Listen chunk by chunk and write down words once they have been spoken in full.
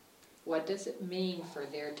What does it mean for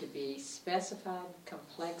there to be specified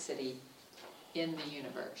complexity in the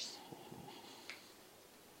universe?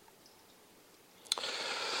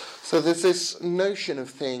 So there's this notion of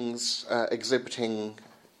things exhibiting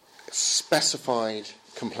specified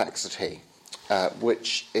complexity,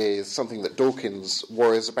 which is something that Dawkins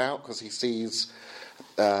worries about because he sees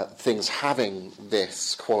things having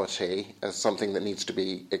this quality as something that needs to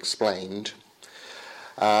be explained.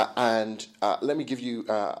 And let me give you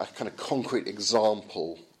a kind of concrete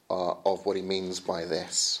example of what he means by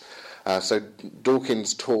this. So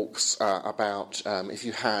Dawkins talks about if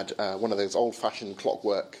you had one of those old-fashioned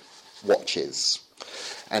clockwork watches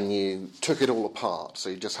and you took it all apart, so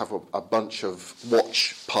you just have a bunch of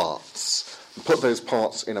watch parts, and put those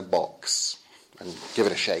parts in a box and give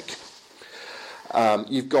it a shake.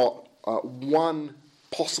 You've got one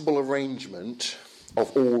possible arrangement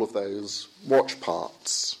of all of those watch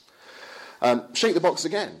parts. Shake the box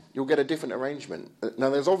again, you'll get a different arrangement. Now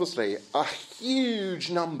there's obviously a huge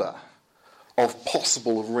number of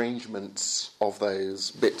possible arrangements of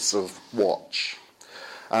those bits of watch.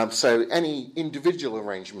 So any individual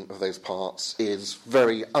arrangement of those parts is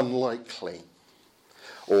very unlikely,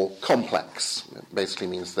 or complex. It basically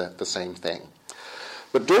means the same thing.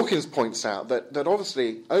 But Dawkins points out that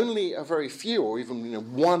obviously only a very few, or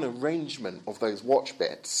even one arrangement of those watch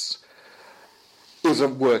bits is a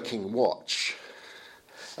working watch,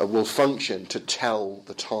 will function to tell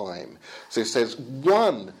the time. So he says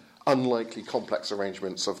one unlikely complex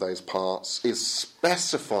arrangements of those parts is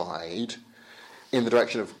specified in the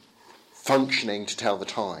direction of functioning to tell the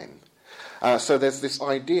time. So there's this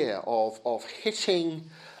idea of hitting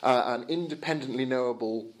an independently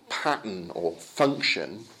knowable pattern or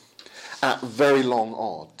function at very long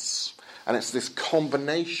odds. And it's this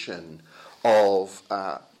combination of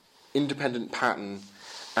independent pattern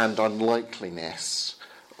and unlikeliness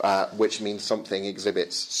which means something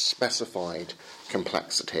exhibits specified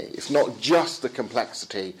complexity. It's not just the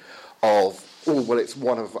complexity of, it's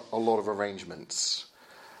one of a lot of arrangements.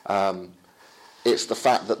 It's the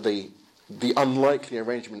fact that the unlikely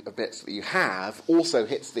arrangement of bits that you have also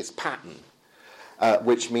hits this pattern,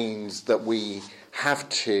 which means that we have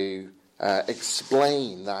to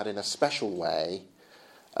explain that in a special way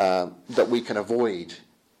that we can avoid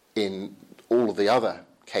in all of the other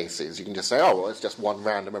cases. You can just say, it's just one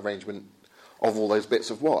random arrangement of all those bits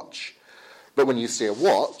of watch. But when you see a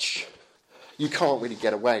watch, you can't really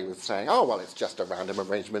get away with saying, it's just a random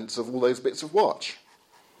arrangement of all those bits of watch.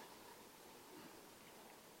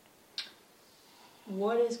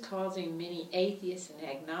 What is causing many atheists and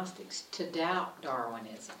agnostics to doubt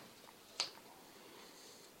Darwinism?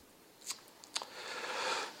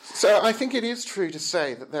 So I think it is true to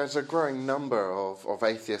say that there's a growing number of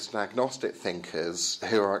atheist and agnostic thinkers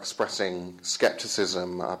who are expressing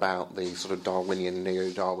scepticism about the sort of Darwinian,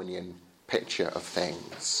 neo-Darwinian picture of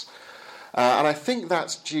things. And I think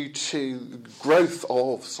that's due to the growth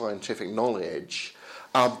of scientific knowledge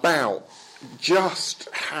about just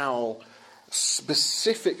how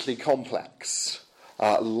specifically complex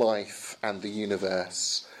life and the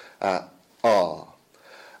universe are.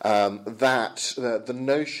 That the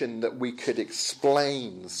notion that we could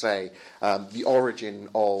explain, say, the origin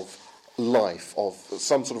of life, of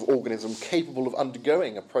some sort of organism capable of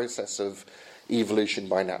undergoing a process of evolution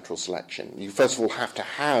by natural selection. You first of all have to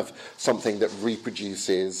have something that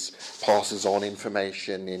reproduces, passes on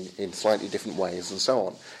information in slightly different ways and so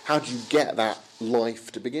on. How do you get that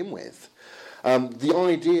life to begin with? The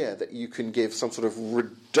idea that you can give some sort of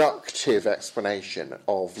reductive explanation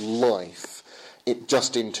of life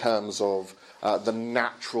just in terms of the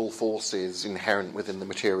natural forces inherent within the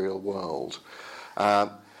material world.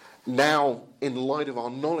 Now, in light of our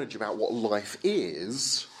knowledge about what life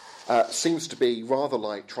is, seems to be rather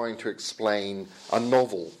like trying to explain a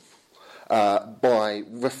novel by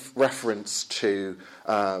reference to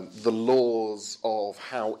the laws of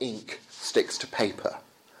how ink sticks to paper.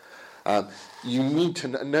 You need to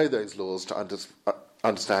know those laws to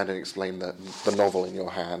understand and explain the novel in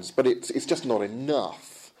your hands, but it's just not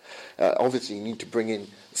enough. Obviously, you need to bring in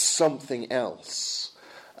something else.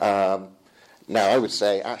 Now, I would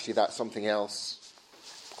say, actually, that something else,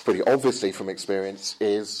 pretty obviously from experience,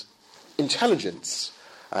 is intelligence.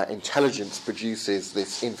 Intelligence produces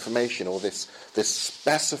this information or this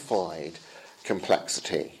specified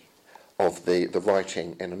complexity of the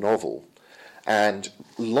writing in a novel. And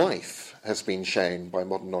life has been shown by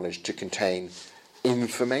modern knowledge to contain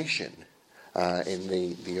information in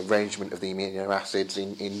the arrangement of the amino acids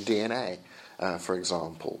in DNA, for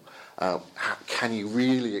example. Can you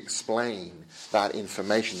really explain that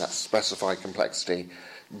information, that specified complexity,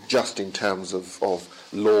 just in terms of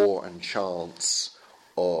law and chance,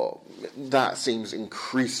 or that seems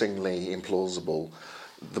increasingly implausible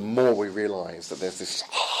the more we realise that there's this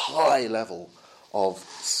high level of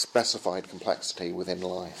specified complexity within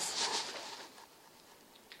life.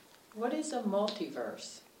 What is a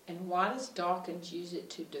multiverse, and why does Dawkins use it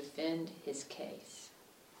to defend his case?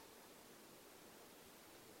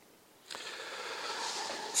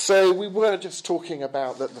 So we were just talking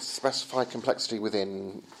about the specified complexity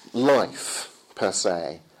within life, per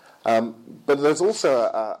se. But there's also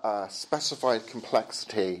a specified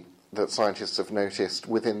complexity that scientists have noticed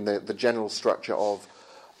within the general structure of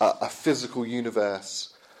a physical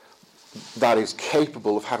universe that is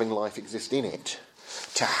capable of having life exist in it.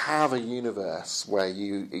 To have a universe where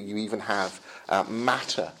you even have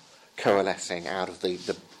matter coalescing out of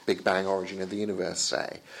the Big Bang origin of the universe,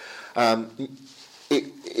 say.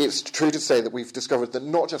 It's true to say that we've discovered that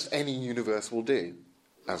not just any universe will do,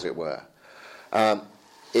 as it were.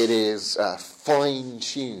 It is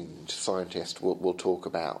fine-tuned, scientists will talk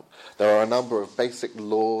about. There are a number of basic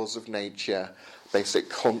laws of nature, basic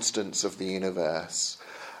constants of the universe,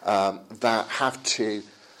 that have to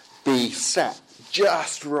be set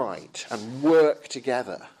just right and work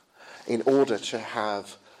together in order to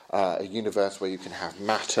have a universe where you can have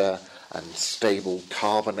matter and stable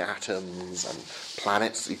carbon atoms and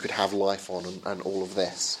planets that you could have life on and all of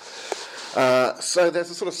this. So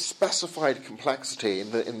there's a sort of specified complexity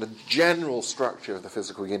in the general structure of the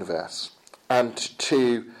physical universe. And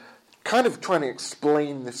to kind of try to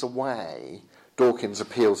explain this away, Dawkins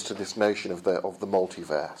appeals to this notion of the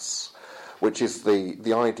multiverse, which is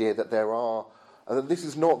the idea that this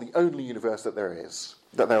is not the only universe that there is,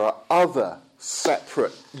 that there are other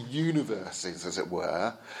separate universes, as it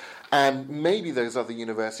were, and maybe those other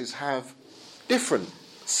universes have different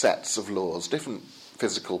sets of laws, different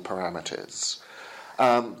physical parameters.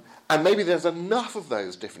 And maybe there's enough of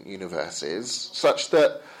those different universes such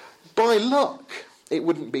that, by luck, it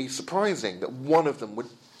wouldn't be surprising that one of them would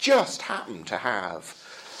just happen to have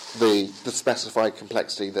the specified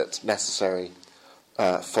complexity that's necessary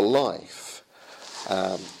for life.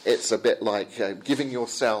 It's a bit like giving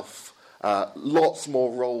yourself lots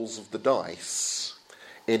more rolls of the dice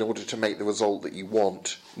in order to make the result that you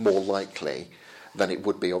want more likely than it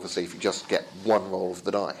would be, obviously, if you just get one roll of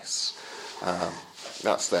the dice.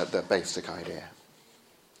 That's the basic idea.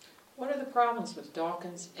 What are the problems with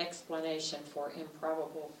Dawkins' explanation for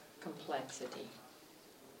improbable complexity?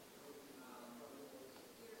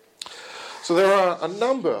 So there are a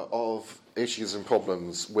number of issues and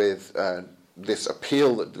problems with this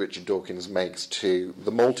appeal that Richard Dawkins makes to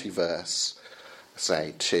the multiverse,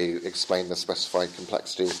 say, to explain the specified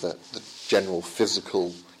complexity of the general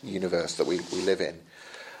physical universe that we live in.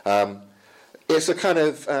 It's a kind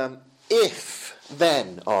of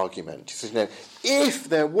if-then argument. He says, if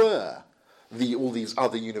there were all these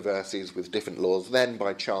other universes with different laws, then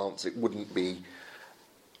by chance it wouldn't be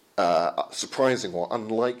surprising or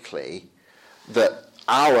unlikely that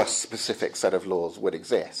our specific set of laws would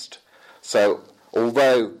exist. So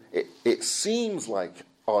although it seems like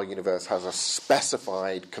our universe has a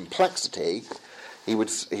specified complexity, he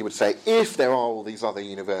would say if there are all these other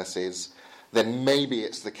universes, then maybe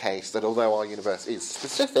it's the case that although our universe is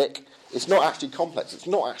specific, it's not actually complex, it's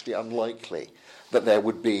not actually unlikely that there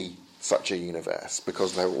would be such a universe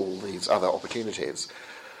because there are all these other opportunities.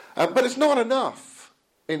 But it's not enough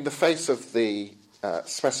in the face of the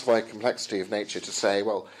specified complexity of nature to say,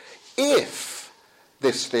 well, if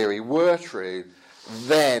this theory were true,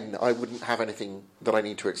 then I wouldn't have anything that I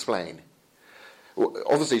need to explain.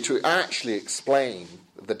 Obviously, to actually explain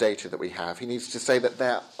the data that we have, he needs to say that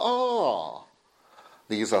there are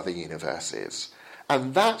these other universes.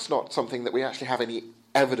 And that's not something that we actually have any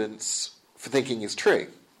evidence for thinking is true.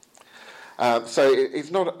 So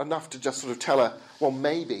it's not enough to just sort of tell her, well,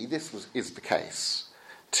 maybe this is the case,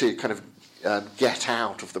 to kind of get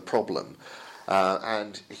out of the problem.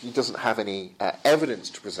 And he doesn't have any evidence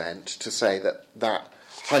to present to say that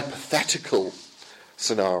hypothetical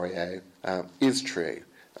scenario is true.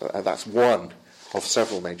 That's one of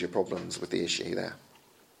several major problems with the issue there.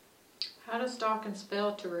 How does Dawkins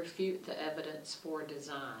fail to refute the evidence for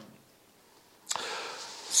design?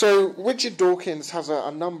 So Richard Dawkins has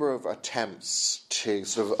a number of attempts to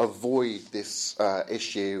sort of avoid this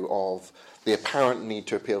issue of the apparent need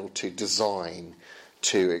to appeal to design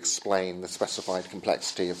to explain the specified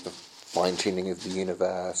complexity of the fine-tuning of the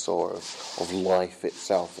universe or of life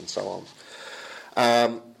itself and so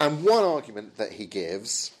on. And one argument that he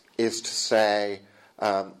gives is to say,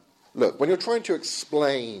 look, when you're trying to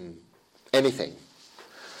explain anything,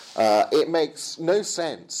 it makes no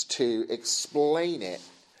sense to explain it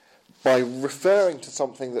by referring to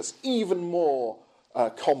something that's even more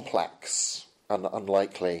complex and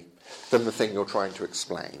unlikely than the thing you're trying to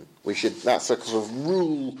explain. That's a sort of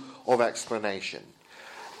rule of explanation.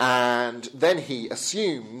 And then he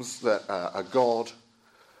assumes that a god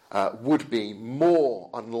would be more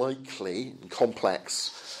unlikely and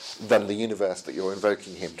complex than the universe that you're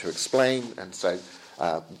invoking him to explain, and so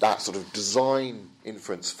that sort of design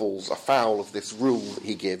inference falls afoul of this rule that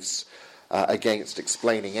he gives against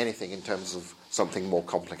explaining anything in terms of something more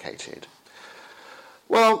complicated.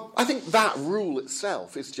 Well, I think that rule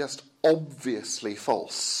itself is just obviously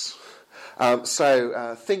false.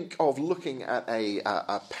 So think of looking at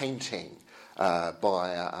a painting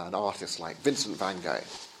by an artist like Vincent van Gogh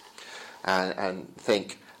and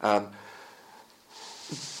think,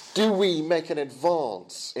 do we make an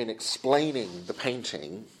advance in explaining the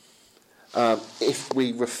painting if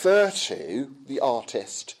we refer to the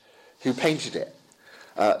artist who painted it?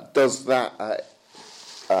 Does that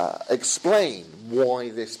explain why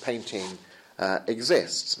this painting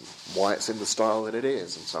exists, why it's in the style that it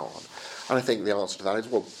is, and so on? And I think the answer to that is,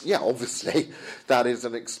 well, yeah, obviously, that is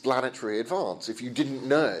an explanatory advance. If you didn't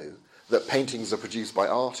know that paintings are produced by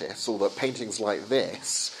artists, or that paintings like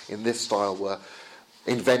this, in this style, were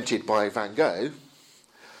invented by Van Gogh,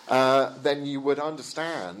 then you would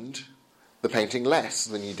understand the painting less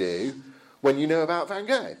than you do when you know about Van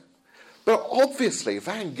Gogh. But obviously,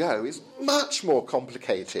 Van Gogh is much more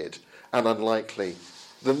complicated and unlikely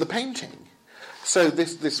than the painting. So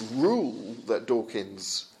this rule that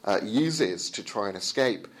Dawkins uses to try and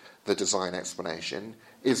escape the design explanation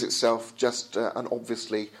is itself just an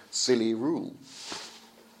obviously silly rule.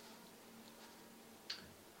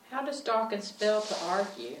 How does Dawkins fail to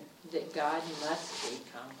argue that God must be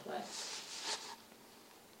complex?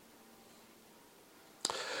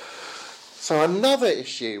 So another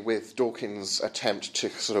issue with Dawkins' attempt to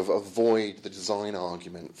sort of avoid the design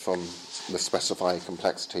argument from the specified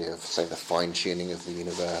complexity of, say, the fine-tuning of the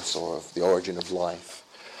universe or of the origin of life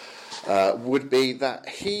would be that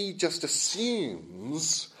he just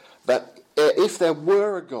assumes that if there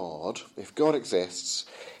were a God, if God exists,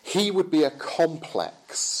 he would be a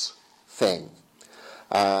complex thing.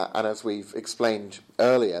 And as we've explained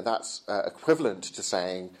earlier, that's equivalent to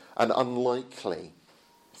saying an unlikely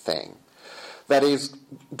thing. That is,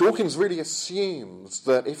 Dawkins really assumes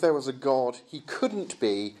that if there was a God, he couldn't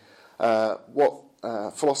be what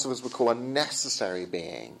philosophers would call a necessary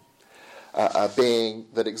being, a being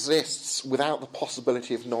that exists without the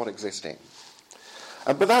possibility of not existing.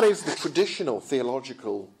 But that is the traditional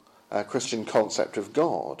theological Christian concept of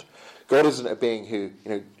God. God isn't a being who,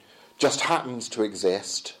 just happens to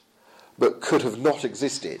exist, but could have not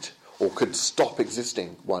existed, or could stop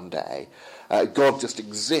existing one day. God just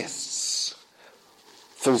exists,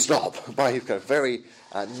 full stop, by his kind of very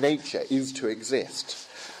nature, is to exist.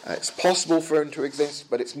 It's possible for him to exist,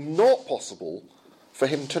 but it's not possible for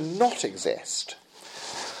him to not exist.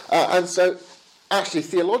 And so, actually,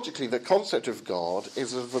 theologically, the concept of God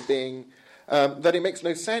is of a being that it makes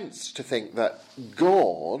no sense to think that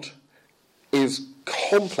God is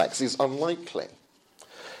complex, is unlikely.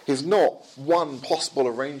 He's not one possible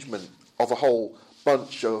arrangement of a whole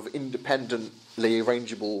bunch of independently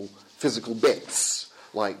arrangeable physical bits,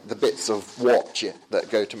 like the bits of watch that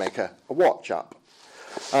go to make a watch up.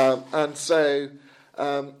 And so,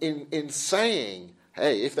 in saying,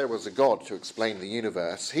 hey, if there was a God to explain the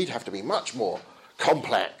universe, he'd have to be much more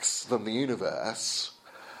complex than the universe,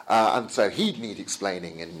 and so he'd need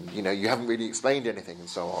explaining, and you haven't really explained anything, and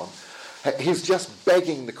so on. He's just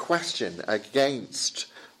begging the question against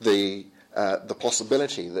the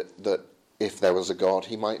possibility that if there was a God,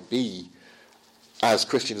 he might be, as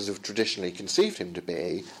Christians have traditionally conceived him to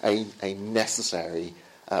be, a necessary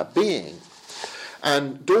being.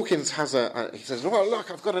 And Dawkins he says, well,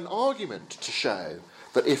 look, I've got an argument to show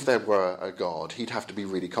that if there were a God, he'd have to be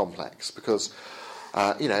really complex, because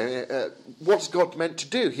what's God meant to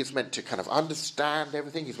do? He's meant to kind of understand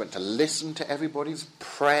everything. He's meant to listen to everybody's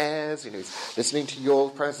prayers. He's listening to your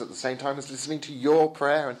prayers at the same time as listening to your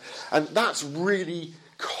prayer. And that's really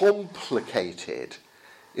complicated,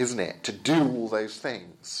 isn't it, to do all those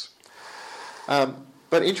things?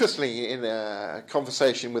 But interestingly, in a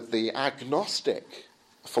conversation with the agnostic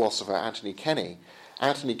philosopher Anthony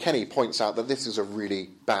Kenny points out that this is a really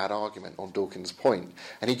bad argument on Dawkins' point.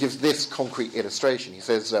 And he gives this concrete illustration. He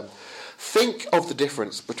says, think of the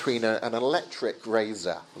difference between an electric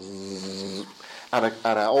razor and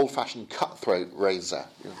an old-fashioned cutthroat razor.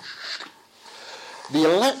 The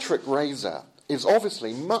electric razor is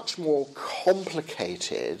obviously much more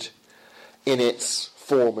complicated in its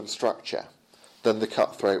form and structure than the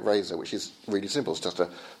cutthroat razor, which is really simple. It's just a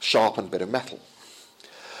sharpened bit of metal.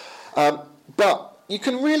 But you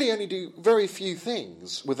can really only do very few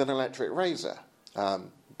things with an electric razor.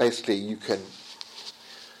 Basically, you can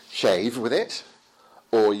shave with it,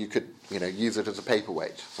 or you could, use it as a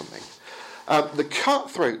paperweight or something. The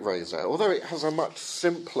cutthroat razor, although it has a much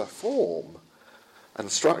simpler form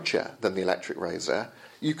and structure than the electric razor,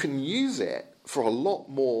 you can use it for a lot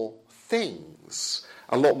more things,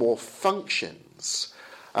 a lot more functions.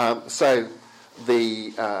 So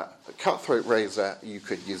the cutthroat razor, you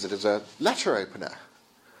could use it as a letter opener,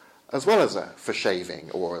 as well as for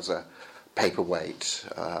shaving, or as a paperweight,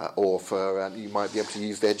 or for you might be able to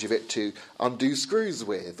use the edge of it to undo screws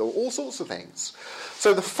with, or all sorts of things.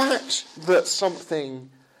 So the fact that something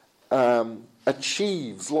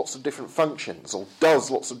achieves lots of different functions or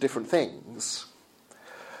does lots of different things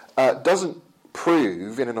doesn't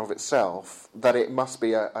prove in and of itself that it must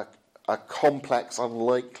be a complex,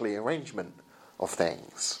 unlikely arrangement of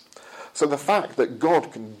things. So the fact that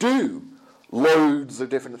God can do loads of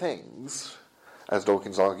different things, as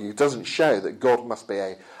Dawkins argues, doesn't show that God must be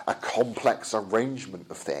a complex arrangement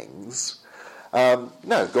of things.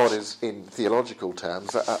 No, God is, in theological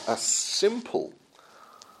terms, a simple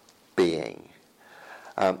being.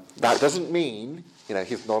 That doesn't mean,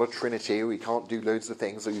 he's not a trinity, or he can't do loads of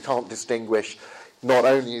things, or you can't distinguish, not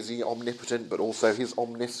only is he omnipotent, but also he's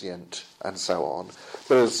omniscient, and so on.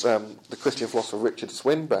 But as the Christian philosopher Richard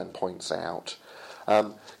Swinburne points out,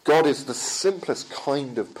 God is the simplest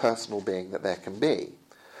kind of personal being that there can be.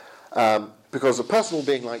 Because a personal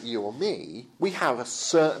being like you or me, we have a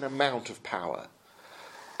certain amount of power,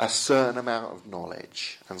 a certain amount of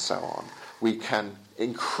knowledge, and so on. We can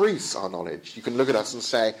increase our knowledge. You can look at us and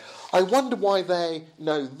say, I wonder why they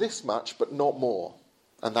know this much but not more,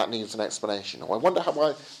 and that needs an explanation. Or I wonder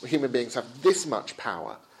why human beings have this much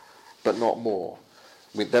power but not more.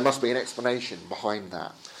 There must be an explanation behind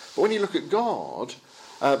that. But when you look at God,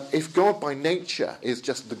 if God by nature is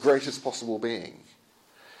just the greatest possible being,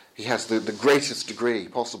 he has the greatest degree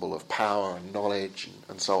possible of power and knowledge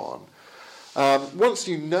and so on. Once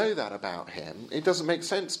you know that about him, it doesn't make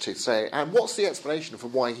sense to say, and what's the explanation for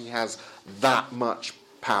why he has that much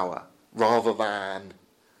power, rather than,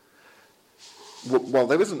 well,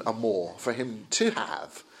 there isn't a more for him to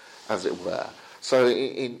have, as it were. So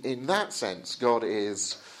in that sense, God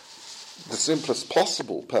is the simplest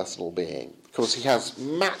possible personal being, because he has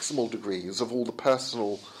maximal degrees of all the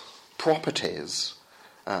personal properties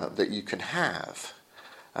that you can have.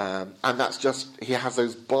 And that's just, he has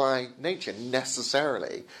those by nature,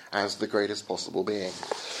 necessarily, as the greatest possible being.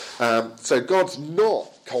 So God's not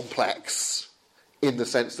complex in the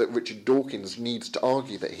sense that Richard Dawkins needs to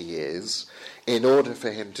argue that he is, in order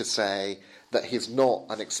for him to say that he's not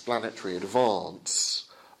an explanatory advance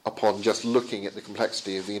upon just looking at the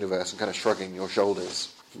complexity of the universe and kind of shrugging your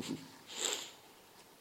shoulders.